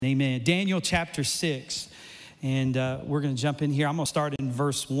Amen. Daniel chapter 6. And we're going to jump in here. I'm going to start in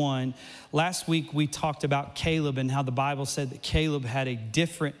verse 1. Last week, we talked about Caleb and how the Bible said that Caleb had a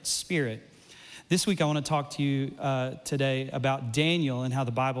different spirit. This week, I want to talk to you today about Daniel and how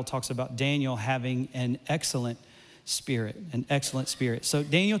the Bible talks about Daniel having an excellent spirit, an excellent spirit. So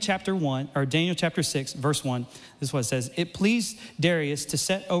Daniel chapter 6, verse 1, this is what it says. It pleased Darius to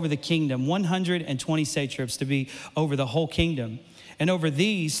set over the kingdom 120 satraps to be over the whole kingdom. And over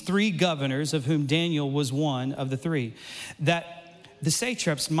these 3 governors, of whom Daniel was one of the 3, that the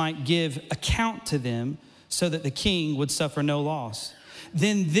satraps might give account to them so that the king would suffer no loss.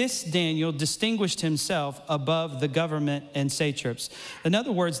 Then this Daniel distinguished himself above the government and satraps. In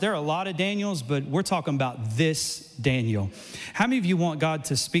other words, there are a lot of Daniels, but we're talking about this Daniel. How many of you want God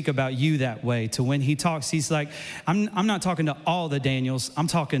to speak about you that way? To when he talks, he's like, I'm not talking to all the Daniels. I'm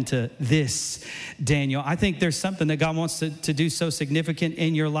talking to this Daniel. I think there's something that God wants to do so significant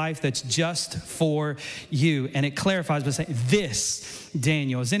in your life that's just for you. And it clarifies by saying, this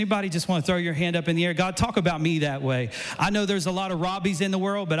Daniel. Does anybody just want to throw your hand up in the air? God, talk about me that way. I know there's a lot of Robbies in the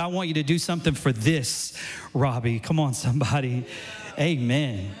world, but I want you to do something for this Robbie. Come on, somebody.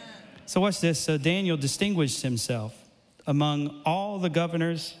 Amen. So watch this. So Daniel distinguished himself among all the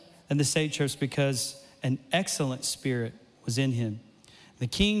governors and the satraps because an excellent spirit was in him. The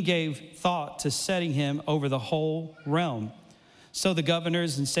king gave thought to setting him over the whole realm. So the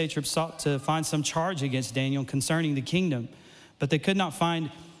governors and satraps sought to find some charge against Daniel concerning the kingdom, but they could not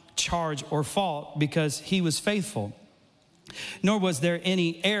find charge or fault because he was faithful, nor was there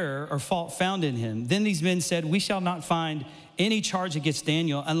any error or fault found in him. Then these men said, we shall not find any charge against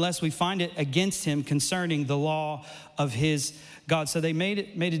Daniel unless we find it against him concerning the law of his God. So they made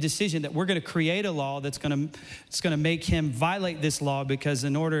a decision that we're going to create a law that's going to make him violate this law, because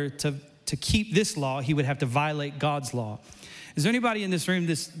in order to keep this law, he would have to violate God's law. Is there anybody in this room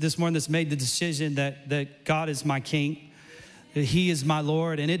this morning that's made the decision that God is my king? He is my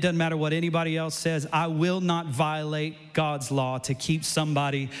Lord, and it doesn't matter what anybody else says. I will not violate God's law to keep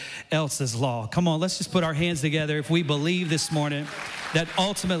somebody else's law. Come on, let's just put our hands together if we believe this morning that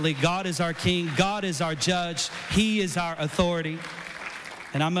ultimately God is our king, God is our judge, he is our authority,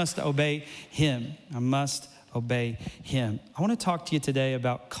 and I must obey him. I must obey him. I want to talk to you today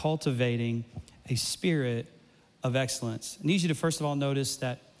about cultivating a spirit of excellence. I need you to first of all notice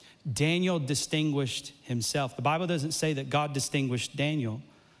that Daniel distinguished himself. The Bible doesn't say that God distinguished Daniel.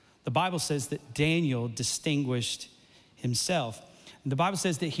 The Bible says that Daniel distinguished himself. And the Bible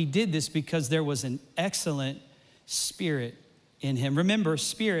says that he did this because there was an excellent spirit in him. Remember,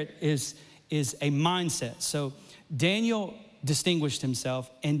 spirit is a mindset. So Daniel distinguished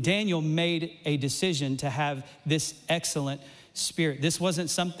himself, and Daniel made a decision to have this excellent spirit. This wasn't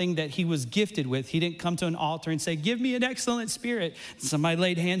something that he was gifted with. He didn't come to an altar and say, give me an excellent spirit. Somebody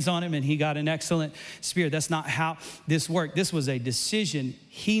laid hands on him and he got an excellent spirit. That's not how this worked. This was a decision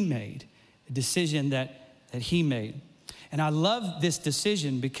he made, a decision that he made. And I love this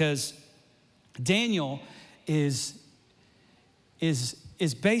decision because Daniel is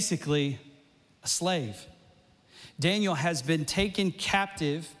basically a slave. Daniel has been taken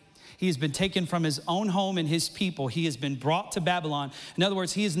captive. He has been taken from his own home and his people. He has been brought to Babylon. In other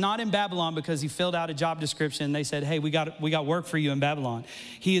words, he is not in Babylon because he filled out a job description and they said, hey, we got work for you in Babylon.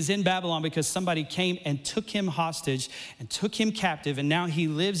 He is in Babylon because somebody came and took him hostage and took him captive, and now he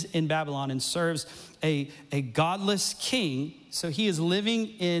lives in Babylon and serves a godless king. So he is living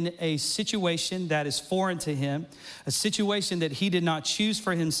in a situation that is foreign to him, a situation that he did not choose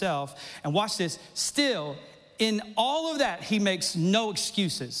for himself. And watch this, still, in all of that, he makes no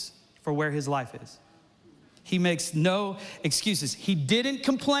excuses for where his life is. He makes no excuses. He didn't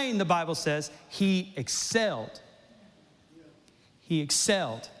complain, the Bible says. He excelled. He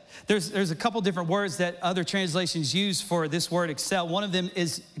excelled. There's a couple different words that other translations use for this word excel. One of them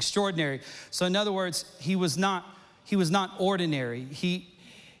is extraordinary. So in other words, he was not ordinary. He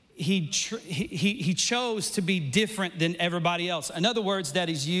chose to be different than everybody else. Another word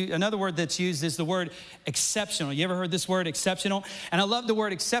that's used is the word exceptional. You ever heard this word, exceptional? And I love the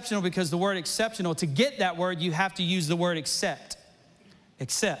word exceptional because the word exceptional, to get that word, you have to use the word accept.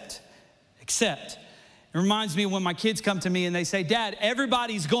 Accept. Accept. It reminds me when my kids come to me and they say, Dad,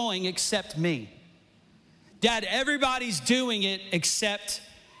 everybody's going except me. Dad, everybody's doing it except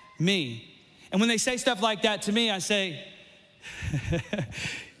me. And when they say stuff like that to me, I say,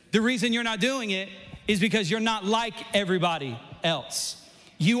 the reason you're not doing it is because you're not like everybody else.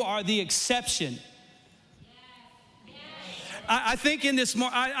 You are the exception. I think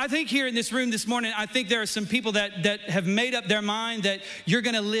I think here in this room this morning, I think there are some people that have made up their mind that you're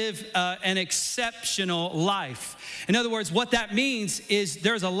going to live an exceptional life. In other words, what that means is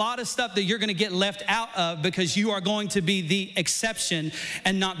there's a lot of stuff that you're going to get left out of because you are going to be the exception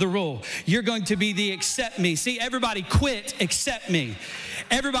and not the rule. You're going to be the accept me. See, everybody quit except me.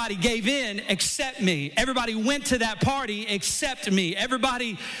 Everybody gave in except me. Everybody went to that party except me.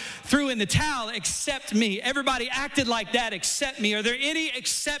 Everybody threw in the towel except me. Everybody acted like that except me. Are there any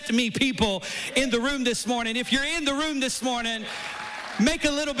except me people in the room this morning? If you're in the room this morning, make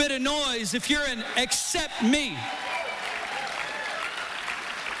a little bit of noise if you're an accept me.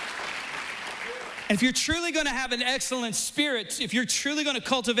 And if you're truly going to have an excellent spirit, if you're truly going to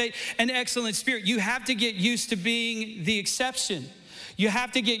cultivate an excellent spirit, you have to get used to being the exception. You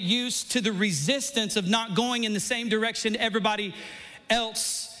have to get used to the resistance of not going in the same direction everybody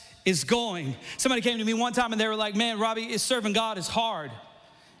else is going. Somebody came to me one time and they were like, man, Robbie, serving God is hard.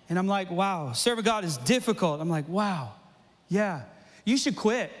 And I'm like, wow, serving God is difficult. I'm like, wow, yeah, you should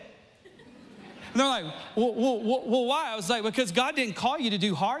quit. And they're like, well, why? I was like, because God didn't call you to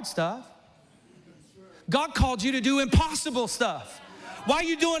do hard stuff. God called you to do impossible stuff. Why are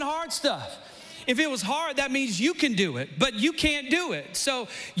you doing hard stuff? If it was hard, that means you can do it, but you can't do it. So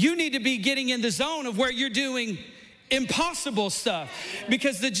you need to be getting in the zone of where you're doing impossible stuff,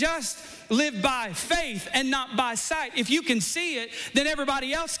 because the just live by faith and not by sight. If you can see it, then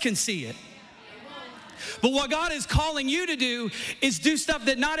everybody else can see it. But what God is calling you to do is do stuff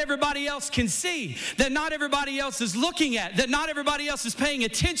that not everybody else can see, that not everybody else is looking at, that not everybody else is paying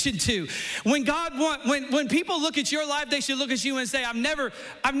attention to. When people look at your life, they should look at you and say, I've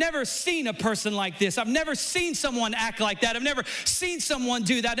never seen a person like this. I've never seen someone act like that. I've never seen someone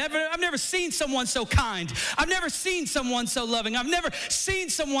do that. I've never seen someone so kind. I've never seen someone so loving. I've never seen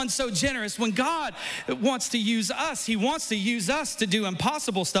someone so generous. When God wants to use us, he wants to use us to do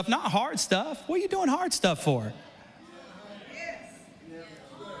impossible stuff, not hard stuff. What are you doing hard stuff for?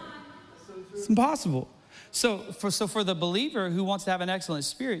 It's impossible. So for the believer who wants to have an excellent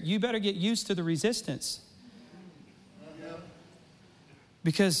spirit, you better get used to the resistance.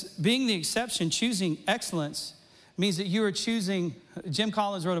 Because being the exception, choosing excellence, means that you are choosing. Jim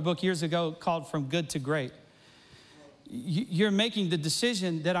Collins wrote a book years ago called From Good to Great. You're making the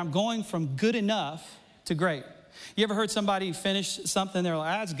decision that I'm going from good enough to great. You ever heard somebody finish something, they're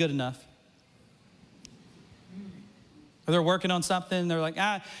like, that's good enough. Or they're working on something, they're like,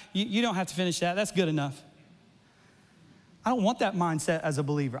 you don't have to finish that, that's good enough. I don't want that mindset as a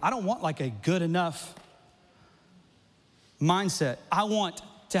believer. I don't want like a good enough mindset. I want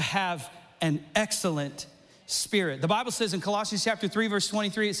to have an excellent spirit. The Bible says in Colossians chapter 3, verse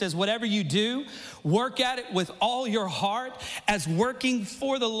 23, it says, whatever you do, work at it with all your heart as working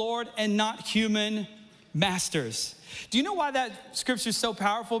for the Lord and not human masters. Do you know why that scripture is so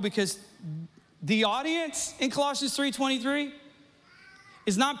powerful? Because the audience in Colossians 3:23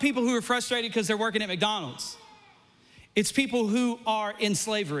 is not people who are frustrated because they're working at McDonald's. It's people who are in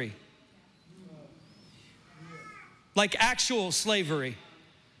slavery. Like actual slavery.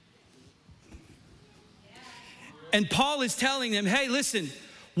 And Paul is telling them, hey, listen,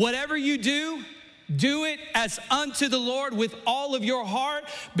 whatever you do, do it as unto the Lord with all of your heart,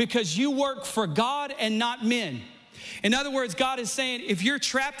 because you work for God and not men. In other words, God is saying, if you're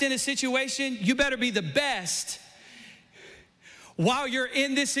trapped in a situation, you better be the best while you're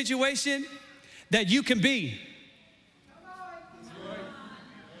in this situation that you can be.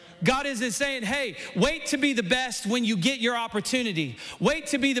 God isn't saying, hey, wait to be the best when you get your opportunity. Wait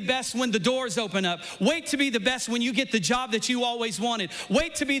to be the best when the doors open up. Wait to be the best when you get the job that you always wanted.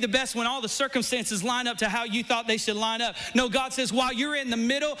 Wait to be the best when all the circumstances line up to how you thought they should line up. No, God says, while you're in the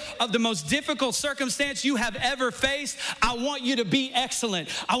middle of the most difficult circumstance you have ever faced, I want you to be excellent.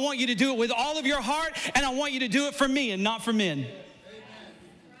 I want you to do it with all of your heart, and I want you to do it for me and not for men.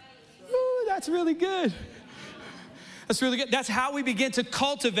 Ooh, that's really good. That's really good. That's how we begin to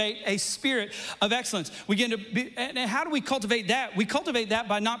cultivate a spirit of excellence. And how do we cultivate that? We cultivate that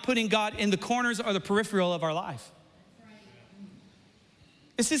by not putting God in the corners or the peripheral of our life.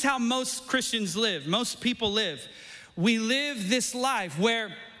 This is how most Christians live. Most people live. We live this life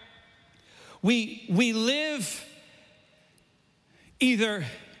where we live either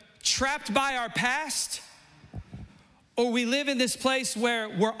trapped by our past, or we live in this place where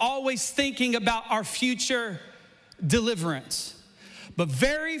we're always thinking about our future deliverance. But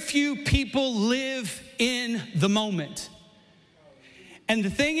very few people live in the moment. And the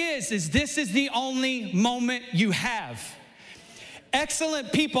thing is this is the only moment you have.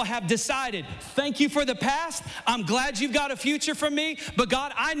 Excellent people have decided, thank you for the past. I'm glad you've got a future for me, but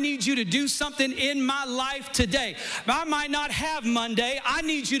God, I need you to do something in my life today. I might not have Monday. I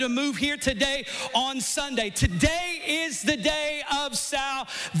need you to move here today on Sunday. Today is the day of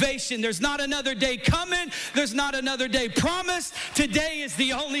salvation. There's not another day coming. There's not another day promised. Today is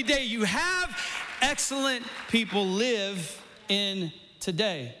the only day you have. Excellent people live in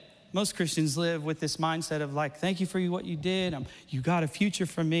today. Most Christians live with this mindset of like, thank you for what you did. You got a future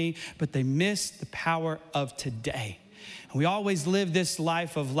for me, but they miss the power of today. And we always live this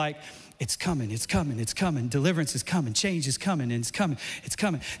life of like, it's coming, it's coming, it's coming. Deliverance is coming, change is coming, and it's coming, it's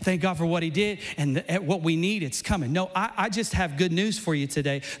coming. Thank God for what he did and what we need, it's coming. No, I just have good news for you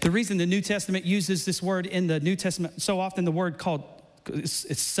today. The reason the New Testament uses this word in the New Testament, so often the word called,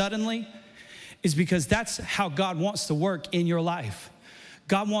 it's suddenly, is because that's how God wants to work in your life.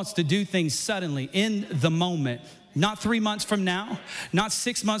 God wants to do things suddenly, in the moment. Not 3 months from now, not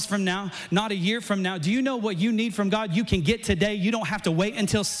 6 months from now, not a year from now. Do you know what you need from God? You can get today. You don't have to wait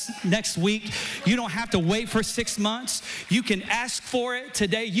until next week. You don't have to wait for 6 months. You can ask for it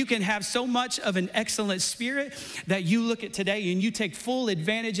today. You can have so much of an excellent spirit that you look at today and you take full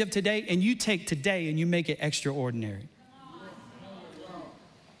advantage of today, and you take today and you make it extraordinary.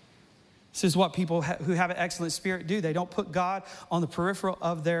 This is what people who have an excellent spirit do. They don't put God on the peripheral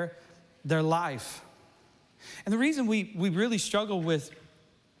of their life. And the reason we really struggle with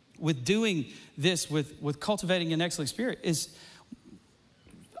doing this, with cultivating an excellent spirit, is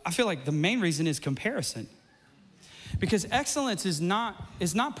I feel like the main reason is comparison. Because excellence is not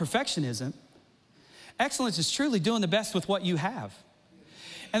perfectionism. Excellence is truly doing the best with what you have.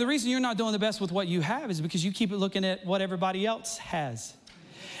 And the reason you're not doing the best with what you have is because you keep looking at what everybody else has.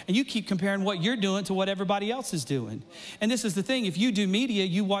 And you keep comparing what you're doing to what everybody else is doing. And this is the thing. If you do media,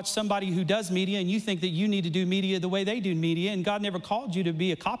 you watch somebody who does media and you think that you need to do media the way they do media. And God never called you to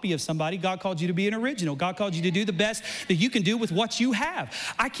be a copy of somebody. God called you to be an original. God called you to do the best that you can do with what you have.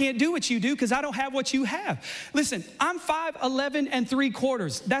 I can't do what you do because I don't have what you have. Listen, I'm 5'11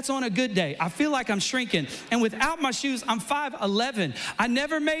 3/4. That's on a good day. I feel like I'm shrinking. And without my shoes, I'm 5'11. I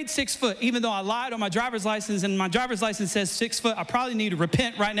never made 6 foot, even though I lied on my driver's license and my driver's license says 6 foot. I probably need to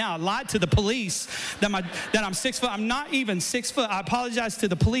repent right now. I lied to the police that I'm 6 foot. I'm not even 6 foot. I apologize to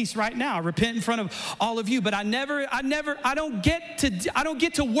the police right now. I repent in front of all of you, but I don't get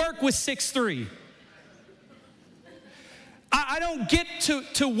to work with 6'3". I don't get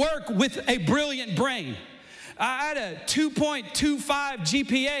to work with a brilliant brain. I had a 2.25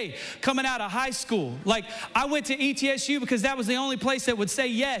 GPA coming out of high school. Like, I went to ETSU because that was the only place that would say,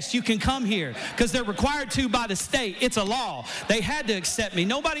 yes, you can come here, because they're required to by the state. It's a law. They had to accept me.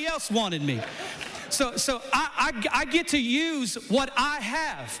 Nobody else wanted me. So I get to use what I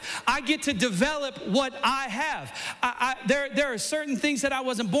have. I get to develop what I have. There are certain things that I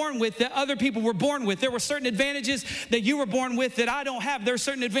wasn't born with that other people were born with. There were certain advantages that you were born with that I don't have. There are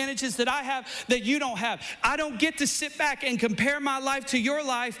certain advantages that I have that you don't have. I don't get to sit back and compare my life to your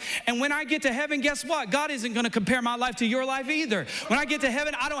life. And when I get to heaven, guess what? God isn't going to compare my life to your life either. When I get to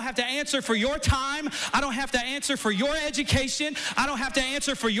heaven, I don't have to answer for your time. I don't have to answer for your education. I don't have to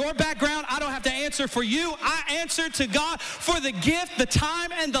answer for your background. I don't have to answer for you. I answer to God for the gift, the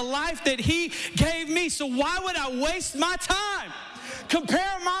time, and the life that he gave me. So why would I waste my time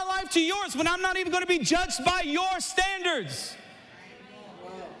comparing my life to yours when I'm not even going to be judged by your standards?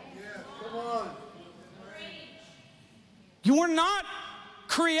 You were not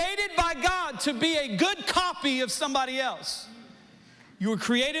created by God to be a good copy of somebody else. You were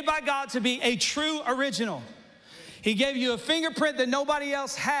created by God to be a true original. He gave you a fingerprint that nobody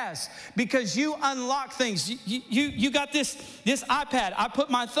else has because you unlock things. You got this iPad. I put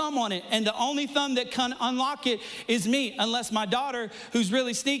my thumb on it, and the only thumb that can unlock it is me, unless my daughter, who's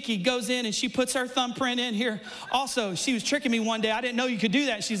really sneaky, goes in and she puts her thumbprint in here. Also, she was tricking me one day. I didn't know you could do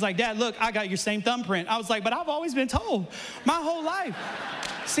that. She's like, Dad, look, I got your same thumbprint. I was like, but I've always been told my whole life.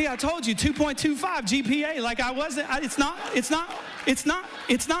 See, I told you, 2.25 GPA. Like I wasn't, it's not.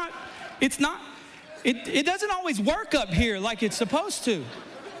 It doesn't always work up here like it's supposed to.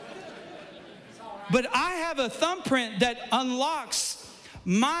 But I have a thumbprint that unlocks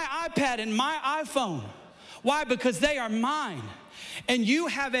my iPad and my iPhone. Why? Because they are mine. And you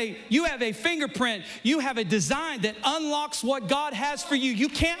have a fingerprint, you have a design that unlocks what God has for you. You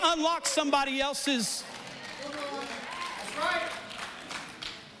can't unlock somebody else's. That's right.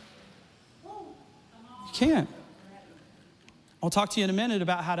 You can't. I'll talk to you in a minute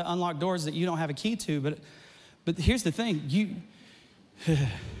about how to unlock doors that you don't have a key to, but here's the thing.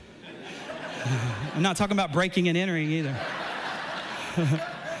 I'm not talking about breaking and entering either.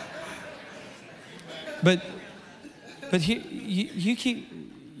 But But you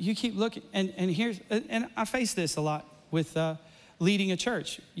keep looking, and I face this a lot with leading a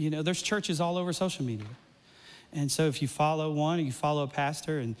church. You know, there's churches all over social media. And so if you follow one or you follow a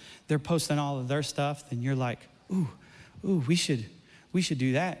pastor and they're posting all of their stuff, then you're like, ooh, we should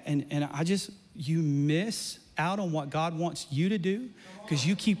do that. And you miss out on what God wants you to do because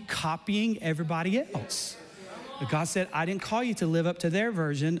you keep copying everybody else. But God said, I didn't call you to live up to their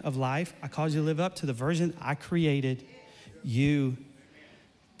version of life. I called you to live up to the version I created you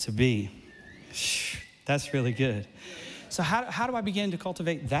to be. That's really good. So how do I begin to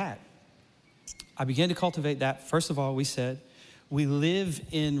cultivate that? I began to cultivate that. First of all, we said, we live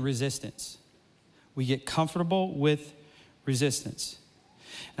in resistance. We get comfortable with resistance.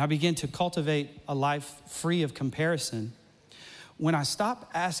 And I began to cultivate a life free of comparison when I stop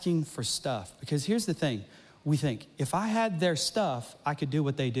asking for stuff. Because here's the thing. We think, if I had their stuff, I could do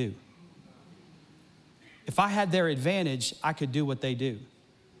what they do. If I had their advantage, I could do what they do.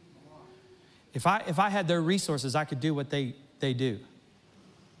 If I had their resources, I could do what they do.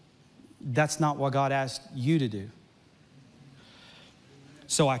 That's not what God asked you to do.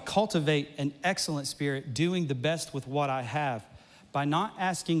 So I cultivate an excellent spirit, doing the best with what I have by not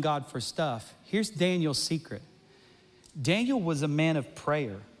asking God for stuff. Here's Daniel's secret. Daniel was a man of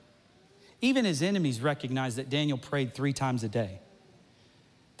prayer. Even his enemies recognized that Daniel prayed 3 times a day.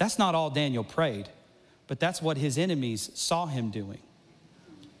 That's not all Daniel prayed, but that's what his enemies saw him doing.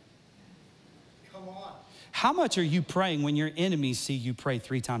 Come on. How much are you praying when your enemies see you pray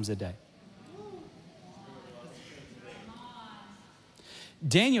 3 times a day?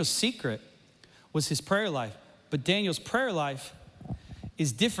 Daniel's secret was his prayer life, but Daniel's prayer life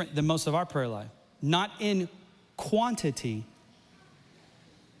is different than most of our prayer life. Not in quantity,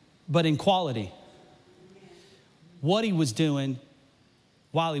 but in quality. What he was doing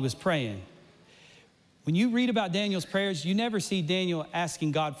while he was praying. When you read about Daniel's prayers, you never see Daniel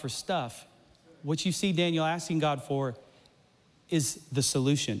asking God for stuff. What you see Daniel asking God for is the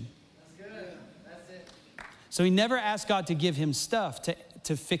solution. That's good. That's it. So he never asked God to give him stuff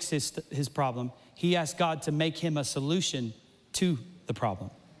to fix his problem. He asked God to make him a solution to the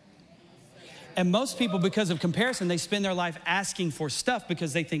problem. And most people, because of comparison, they spend their life asking for stuff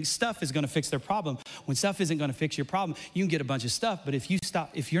because they think stuff is going to fix their problem. When stuff isn't going to fix your problem, you can get a bunch of stuff. But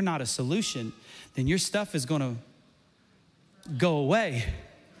if you're not a solution, then your stuff is going to go away.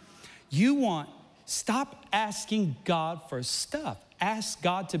 Stop asking God for stuff. Ask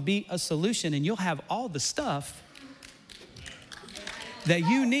God to be a solution, and you'll have all the stuff that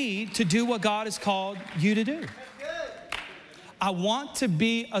you need to do what God has called you to do. I want to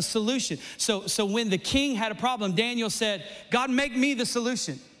be a solution. So when the king had a problem, Daniel said, God, make me the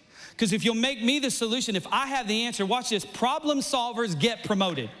solution. Because if you'll make me the solution, if I have the answer, watch this, problem solvers get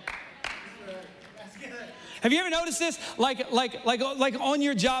promoted. Have you ever noticed this? Like on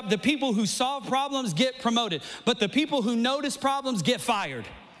your job, the people who solve problems get promoted, but the people who notice problems get fired.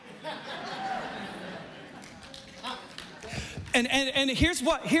 And here's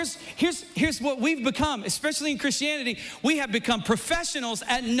what we've become, especially in Christianity. We have become professionals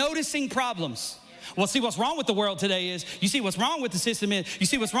at noticing problems. Well, see, what's wrong with the world today is, you see what's wrong with the system is, you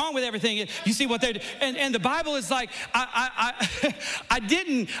see what's wrong with everything is, you see what they do. And the Bible is like, I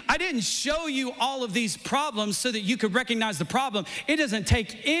didn't show you all of these problems so that you could recognize the problem. It doesn't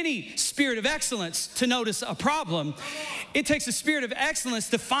take any spirit of excellence to notice a problem. It takes a spirit of excellence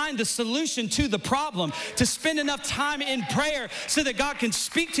to find the solution to the problem, to spend enough time in prayer so that God can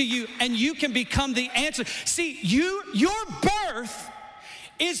speak to you and you can become the answer. See, your birth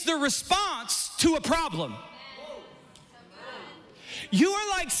is the response to a problem. You are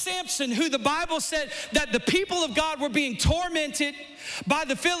like Samson, who the Bible said that the people of God were being tormented by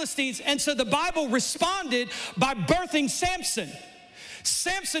the Philistines, and so the Bible responded by birthing Samson.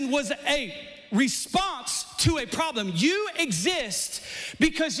 Samson was a response to a problem. You exist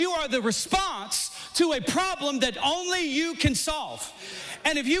because you are the response to a problem that only you can solve.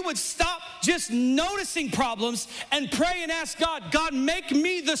 And if you would stop just noticing problems and pray and ask God, God, make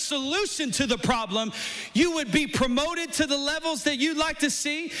me the solution to the problem, you would be promoted to the levels that you'd like to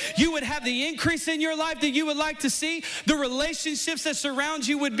see. You would have the increase in your life that you would like to see. The relationships that surround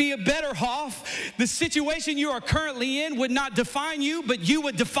you would be better off. The situation you are currently in would not define you, but you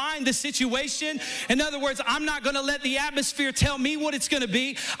would define the situation. In other words, I'm not going to let the atmosphere tell me what it's going to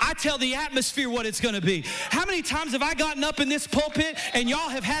be. I tell the atmosphere what it's going to be. How many times have I gotten up in this pulpit and y'all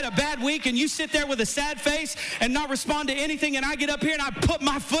have had a bad week and you sit there with a sad face and not respond to anything, and I get up here and I put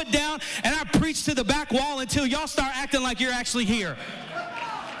my foot down and I preach to the back wall until y'all start acting like you're actually here?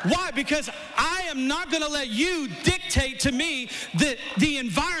 Why? Because I am not going to let you dictate to me the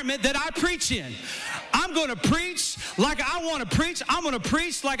environment that I preach in. I'm going to preach like I want to preach. I'm going to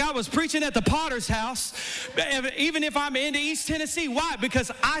preach like I was preaching at the Potter's house, even if I'm in East Tennessee. Why?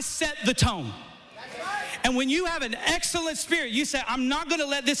 Because I set the tone. And when you have an excellent spirit, you say, I'm not going to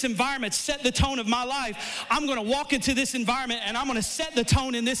let this environment set the tone of my life. I'm going to walk into this environment and I'm going to set the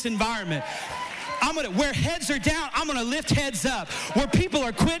tone in this environment. Where heads are down, I'm gonna lift heads up. Where people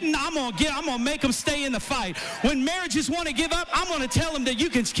are quitting, I'm gonna make them stay in the fight. When marriages want to give up, I'm gonna tell them that you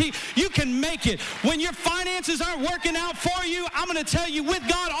can make it. When your finances aren't working out for you, I'm gonna tell you with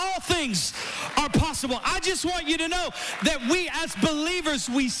God, all things are possible. I just want you to know that we as believers,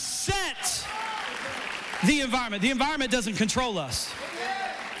 we set the environment. The environment doesn't control us.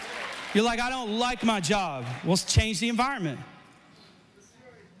 You're like, I don't like my job. Well, change the environment.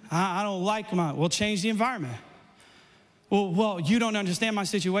 I don't like we'll change the environment. Well, you don't understand my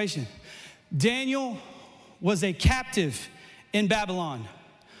situation. Daniel was a captive in Babylon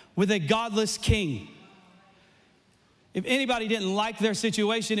with a godless king. If anybody didn't like their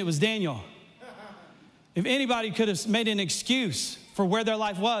situation, it was Daniel. If anybody could have made an excuse for where their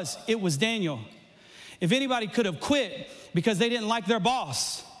life was, it was Daniel. If anybody could have quit because they didn't like their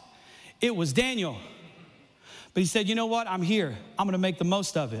boss, it was Daniel. But he said, you know what? I'm here. I'm going to make the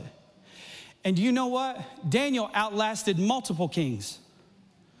most of it. And you know what? Daniel outlasted multiple kings,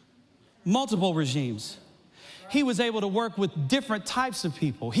 multiple regimes. He was able to work with different types of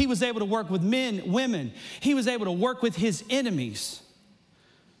people. He was able to work with men, women. He was able to work with his enemies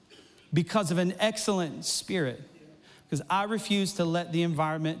because of an excellent spirit. Because I refuse to let the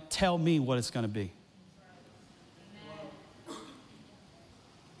environment tell me what it's going to be.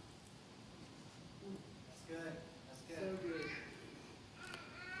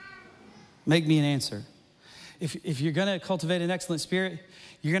 Make me an answer. If you're going to cultivate an excellent spirit,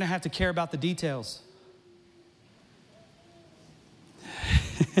 you're going to have to care about the details.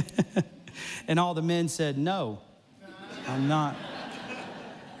 And all the men said, no, I'm not.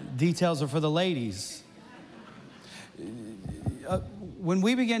 Details are for the ladies. When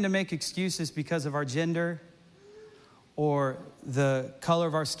we begin to make excuses because of our gender or the color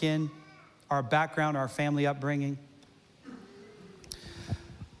of our skin, our background, our family upbringing,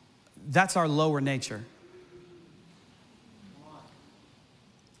 that's our lower nature.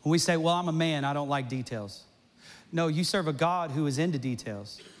 When we say, well, I'm a man, I don't like details. No, you serve a God who is into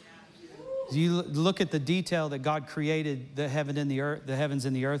details. You look at the detail that God created the heavens and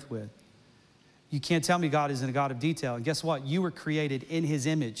the earth with. You can't tell me God isn't a God of detail. And guess what? You were created in his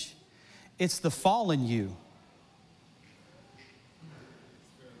image. It's the fallen you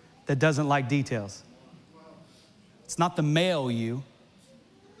that doesn't like details. It's not the male you.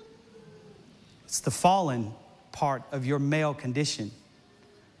 It's the fallen part of your male condition.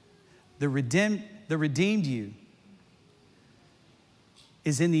 The redeemed you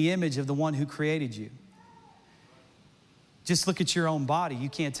is in the image of the one who created you. Just look at your own body. You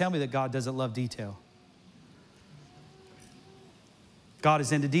can't tell me that God doesn't love detail. God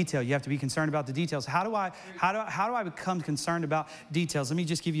is into detail. You have to be concerned about the details. How do I become concerned about details? Let me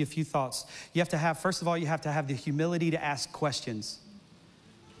just give you a few thoughts. First of all, you have to have the humility to ask questions.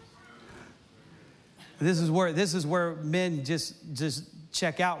 This is where men just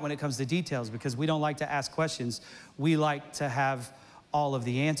check out when it comes to details, because we don't like to ask questions. We like to have all of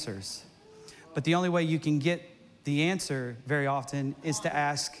the answers. But the only way you can get the answer very often is to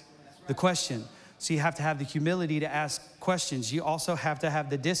ask the question. So you have to have the humility to ask questions. You also have to have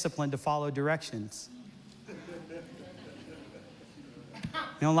the discipline to follow directions. You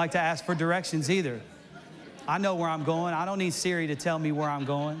don't like to ask for directions either. I know where I'm going. I don't need Siri to tell me where I'm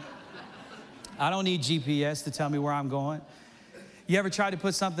going. I don't need GPS to tell me where I'm going. You ever tried to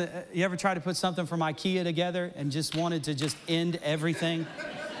put something from IKEA together and just wanted to just end everything?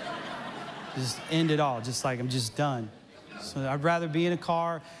 Just end it all. Just like, I'm just done. So I'd rather be in a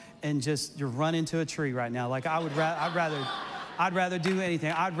car and just you run into a tree right now. Like I'd rather do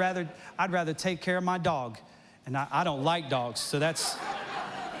anything. I'd rather take care of my dog. And I don't like dogs, so I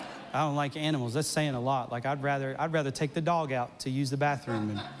don't like animals. That's saying a lot. Like I'd rather take the dog out to use the bathroom.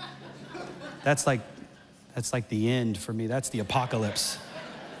 And that's like the end for me. That's the apocalypse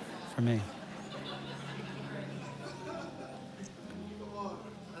for me.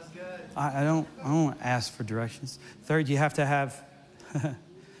 I don't ask for directions. Third, you have to have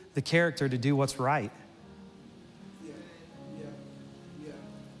the character to do what's right. You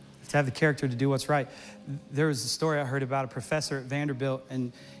have to have the character to do what's right. There was a story I heard about a professor at Vanderbilt,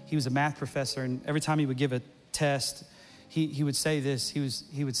 and he was a math professor, and every time he would give a test, he would say this.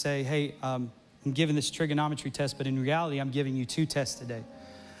 He would say, hey, I'm giving this trigonometry test, but in reality, I'm giving you two tests today.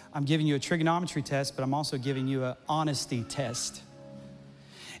 I'm giving you a trigonometry test, but I'm also giving you an honesty test.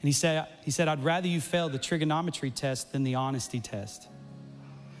 And he said, I'd rather you fail the trigonometry test than the honesty test.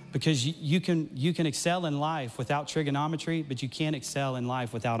 Because you can excel in life without trigonometry, but you can't excel in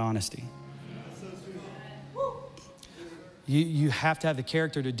life without honesty. You have to have the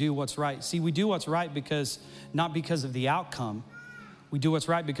character to do what's right. See, we do what's right not because of the outcome. We do what's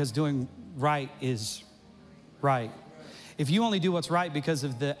right because doing right is right. If you only do what's right because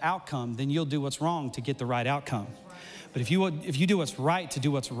of the outcome, then you'll do what's wrong to get the right outcome. But if you do what's right to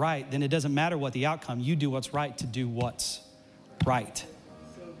do what's right, then it doesn't matter what the outcome. You do what's right to do what's right.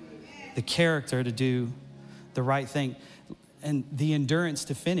 The character to do the right thing. And the endurance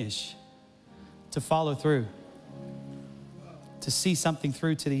to finish, to follow through, to see something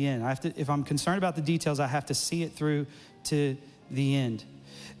through to the end. If I'm concerned about the details, I have to see it through to the end.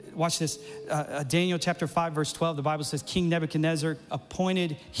 Watch this. Daniel chapter 5, verse 12, the Bible says, King Nebuchadnezzar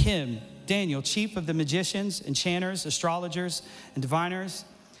appointed him, Daniel, chief of the magicians, enchanters, astrologers, and diviners.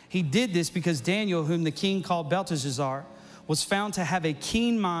 He did this because Daniel, whom the king called Belteshazzar, was found to have a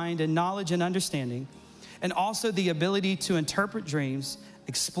keen mind and knowledge and understanding, and also the ability to interpret dreams,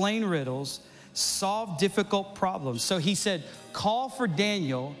 explain riddles, solve difficult problems. So he said, call for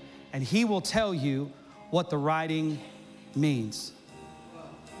Daniel, and he will tell you what the writing means.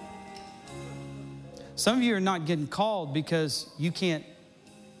 Some of you are not getting called because you can't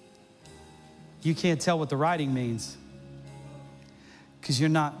tell what the writing means, because you're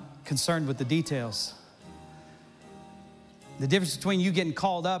not concerned with the details. The difference between you getting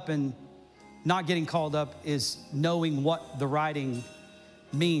called up and not getting called up is knowing what the writing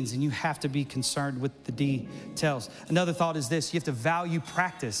means, and you have to be concerned with the details. Another thought is this: you have to value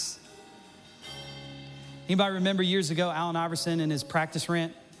practice. Anybody remember years ago Allen Iverson and his practice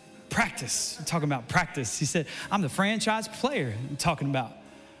rant? Practice. I'm talking about practice. He said, I'm the franchise player. I'm talking about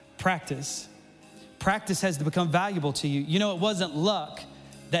practice. Practice has to become valuable to you. You know, it wasn't luck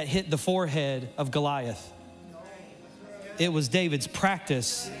that hit the forehead of Goliath. It was David's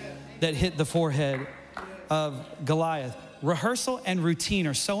practice that hit the forehead of Goliath. Rehearsal and routine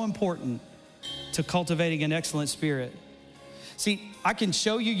are so important to cultivating an excellent spirit. See, I can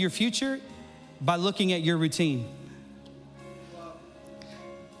show you your future by looking at your routine.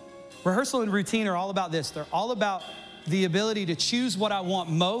 Rehearsal and routine are all about this. They're all about the ability to choose what I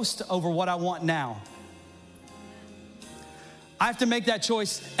want most over what I want now. I have to make that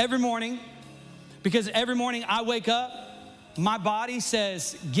choice every morning, because every morning I wake up, my body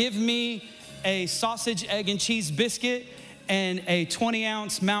says, give me a sausage, egg, and cheese biscuit and a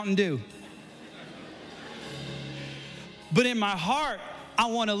 20-ounce Mountain Dew. But in my heart, I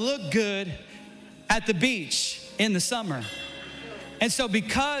want to look good at the beach in the summer. And so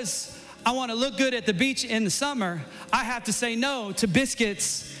because I want to look good at the beach in the summer, I have to say no to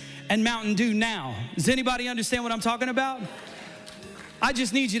biscuits and Mountain Dew now. Does anybody understand what I'm talking about? I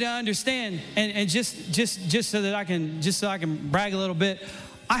just need you to understand, and just so I can brag a little bit,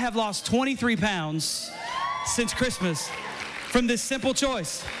 I have lost 23 pounds since Christmas from this simple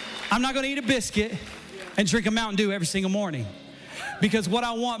choice. I'm not going to eat a biscuit and drink a Mountain Dew every single morning, because what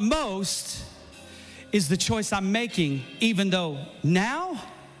I want most is the choice I'm making, even though now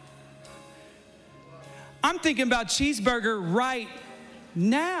I'm thinking about cheeseburger right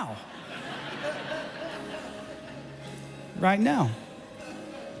now. Right now.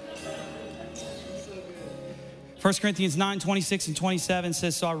 1 Corinthians 9, 26 and 27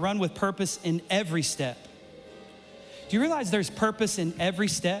 says, so I run with purpose in every step. Do you realize there's purpose in every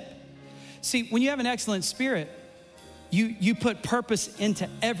step? See, when you have an excellent spirit, you put purpose into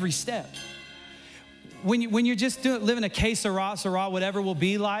every step. When you're just living a que sera, whatever will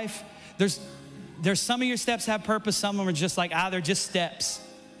be life, there's some of your steps have purpose, some of them are just like, they're just steps.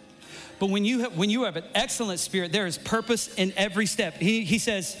 But when you have an excellent spirit, there is purpose in every step. He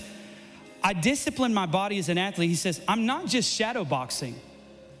says, I discipline my body as an athlete. He says, I'm not just shadow boxing.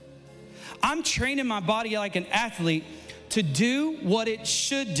 I'm training my body like an athlete to do what it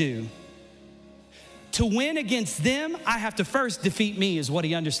should do. To win against them, I have to first defeat me, is what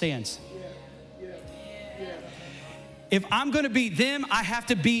he understands. If I'm going to beat them, I have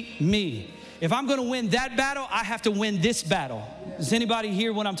to beat me. If I'm going to win that battle, I have to win this battle. Does anybody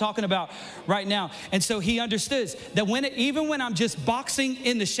hear what I'm talking about right now? And so he understood that even when I'm just boxing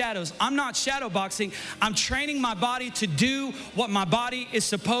in the shadows, I'm not shadow boxing. I'm training my body to do what my body is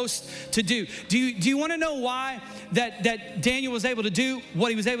supposed to do. Do you want to know why that Daniel was able to do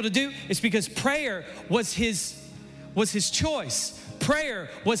what he was able to do? It's because prayer was his choice. Prayer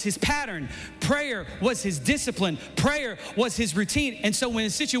was his pattern. Prayer was his discipline. Prayer was his routine. And so when a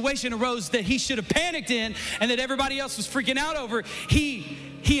situation arose that he should have panicked in and that everybody else was freaking out over, he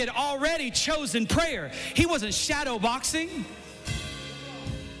had already chosen prayer. He wasn't shadow boxing.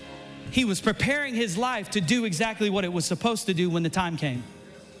 He was preparing his life to do exactly what it was supposed to do when the time came.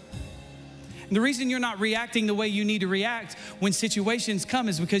 And the reason you're not reacting the way you need to react when situations come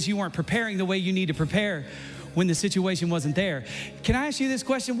is because you weren't preparing the way you need to prepare when the situation wasn't there. Can I ask you this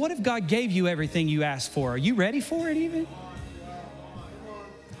question? What if God gave you everything you asked for? Are you ready for it even?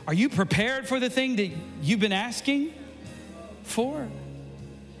 Are you prepared for the thing that you've been asking for?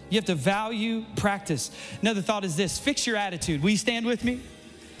 You have to value practice. Another thought is this: fix your attitude. Will you stand with me?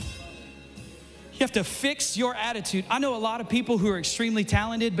 You have to fix your attitude. I know a lot of people who are extremely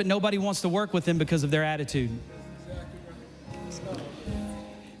talented, but nobody wants to work with them because of their attitude.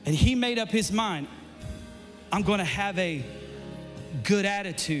 And he made up his mind, I'm going to have a good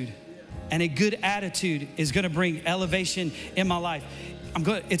attitude. And a good attitude is going to bring elevation in my life.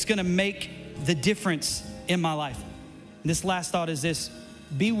 It's going to make the difference in my life. And this last thought is this: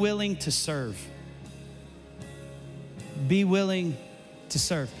 be willing to serve. Be willing to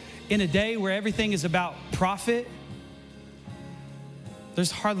serve. In a day where everything is about profit,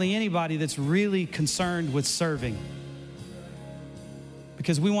 there's hardly anybody that's really concerned with serving,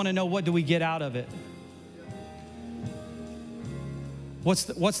 because we want to know, what do we get out of it? What's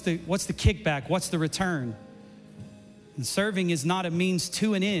the kickback? What's the return? And serving is not a means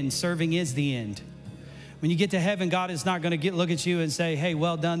to an end. Serving is the end. When you get to heaven, God is not going to look at you and say, hey,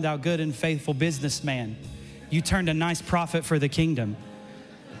 well done, thou good and faithful businessman. You turned a nice profit for the kingdom.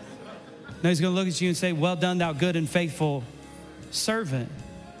 No, he's going to look at you and say, well done, thou good and faithful servant.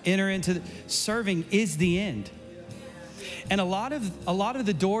 Serving is the end. And a lot of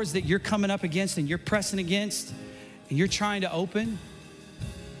the doors that you're coming up against and you're pressing against and you're trying to open,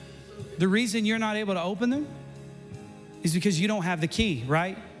 the reason you're not able to open them is because you don't have the key,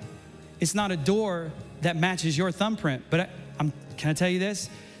 right? It's not a door that matches your thumbprint. But can I tell you this?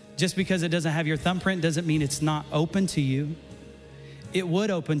 Just because it doesn't have your thumbprint doesn't mean it's not open to you. It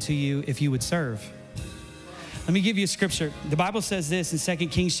would open to you if you would serve. Let me give you a scripture. The Bible says this in 2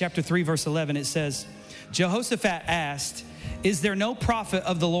 Kings chapter 3, verse 11. It says, Jehoshaphat asked, is there no prophet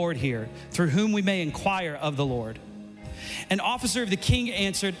of the Lord here through whom we may inquire of the Lord? An officer of the king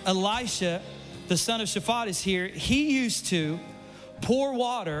answered, Elisha, the son of Shaphat, is here. He used to pour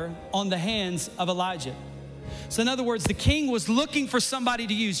water on the hands of Elijah. So in other words, the king was looking for somebody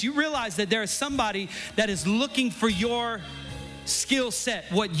to use. You realize that there is somebody that is looking for your skill set,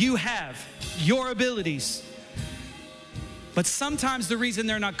 what you have, your abilities. But sometimes the reason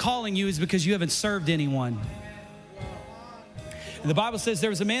they're not calling you is because you haven't served anyone. And the Bible says there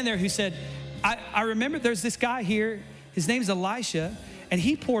was a man there who said, I remember there's this guy here, his name's Elisha, and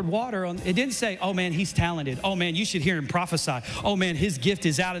he poured water on, it didn't say, oh man, he's talented. Oh man, you should hear him prophesy. Oh man, his gift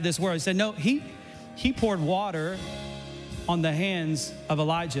is out of this world. He said, no, he poured water on the hands of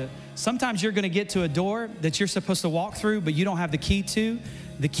Elijah. Sometimes you're going to get to a door that you're supposed to walk through, but you don't have the key to.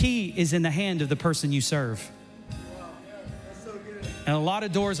 The key is in the hand of the person you serve. And a lot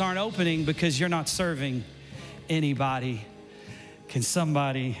of doors aren't opening because you're not serving anybody. Can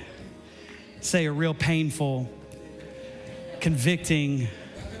somebody say a real painful, convicting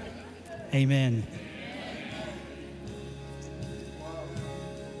amen?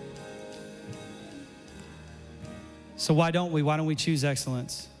 So why don't we? Why don't we choose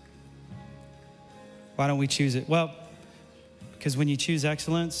excellence? Why don't we choose it? Well, because when you choose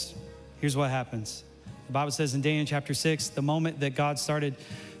excellence, here's what happens. The Bible says in Daniel chapter 6, the moment that God started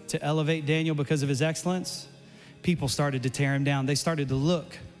to elevate Daniel because of his excellence, people started to tear him down. They started to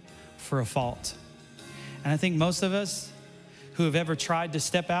look for a fault. And I think most of us who have ever tried to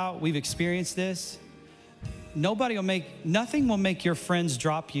step out, we've experienced this. Nothing will make your friends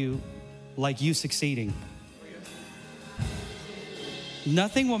drop you like you succeeding.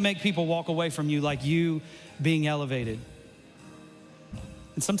 Nothing will make people walk away from you like you being elevated.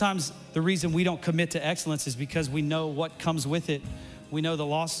 And sometimes the reason we don't commit to excellence is because we know what comes with it. We know the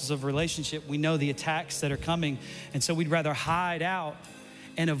losses of relationship. We know the attacks that are coming. And so we'd rather hide out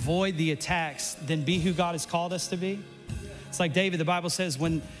and avoid the attacks than be who God has called us to be. It's like David, the Bible says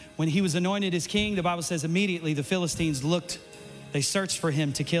when he was anointed as king, the Bible says immediately the Philistines they searched for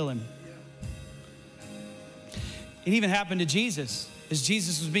him to kill him. It even happened to Jesus. As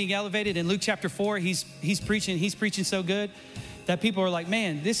Jesus was being elevated in Luke chapter 4, he's preaching so good that people are like,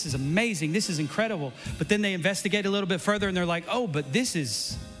 man, this is amazing. This is incredible. But then they investigate a little bit further and they're like, oh, but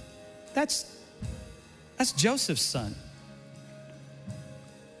that's Joseph's son.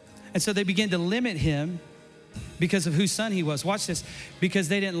 And so they begin to limit him because of whose son he was. Watch this. Because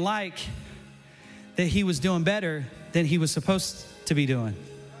they didn't like that he was doing better than he was supposed to be doing.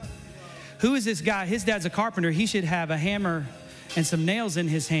 Who is this guy? His dad's a carpenter. He should have a hammer and some nails in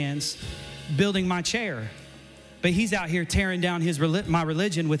his hands building my chair. but he's out here tearing down my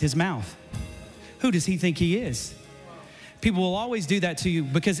religion with his mouth. Who does he think he is? People will always do that to you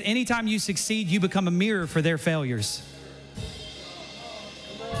because anytime you succeed, you become a mirror for their failures.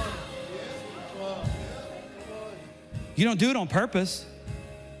 You don't do it on purpose.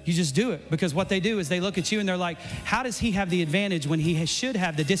 You just do it because what they do is they look at you and they're like, how does he have the advantage when he should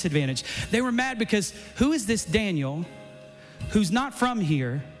have the disadvantage? They were mad because who is this Daniel who's not from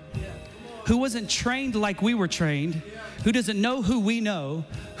here, who wasn't trained like we were trained, who doesn't know who we know,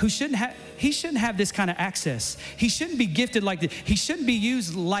 he shouldn't have this kind of access. He shouldn't be gifted like this. He shouldn't be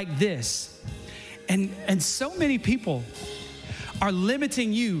used like this. And so many people are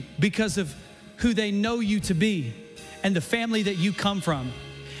limiting you because of who they know you to be and the family that you come from.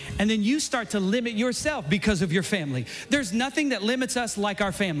 And then you start to limit yourself because of your family. There's nothing that limits us like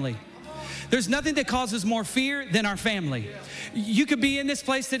our family. There's nothing that causes more fear than our family. You could be in this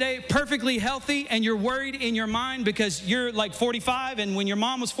place today perfectly healthy and you're worried in your mind because you're like 45, and when your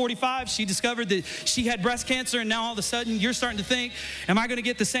mom was 45, she discovered that she had breast cancer, and now all of a sudden you're starting to think, am I gonna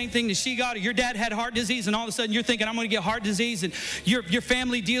get the same thing that she got? Or your dad had heart disease and all of a sudden you're thinking, I'm gonna get heart disease, and your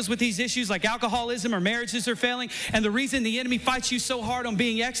family deals with these issues like alcoholism or marriages are failing. And the reason the enemy fights you so hard on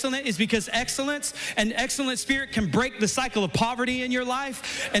being excellent is because excellence and excellent spirit can break the cycle of poverty in your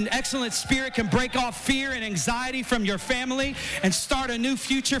life. An excellent spirit can break off fear and anxiety from your family and start a new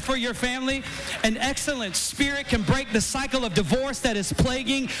future for your family. An excellent spirit can break the cycle of divorce that is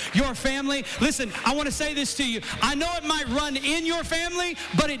plaguing your family. Listen, I want to say this to you. I know it might run in your family,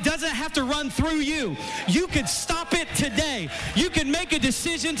 but it doesn't have to run through you. You can stop it today. You can make a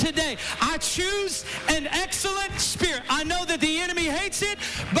decision today. I choose an excellent spirit. I know that the enemy hates it,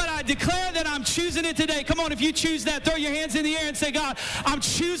 but I declare that I'm choosing it today. Come on, if you choose that, throw your hands in the air and say, God, I'm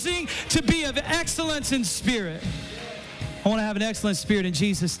choosing to be of excellence in spirit. I want to have an excellent spirit in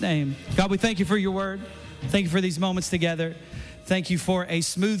Jesus' name. God, we thank you for your word. Thank you for these moments together. Thank you for a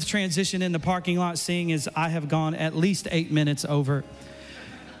smooth transition in the parking lot, seeing as I have gone at least 8 minutes over.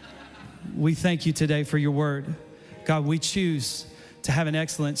 We thank you today for your word. God, we choose to have an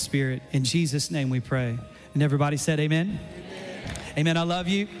excellent spirit. In Jesus' name we pray. And everybody said amen? Amen. Amen. I love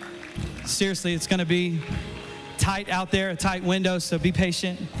you. Seriously, it's going to be tight out there, a tight window, so be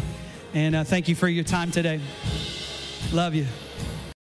patient. And thank you for your time today. Love you.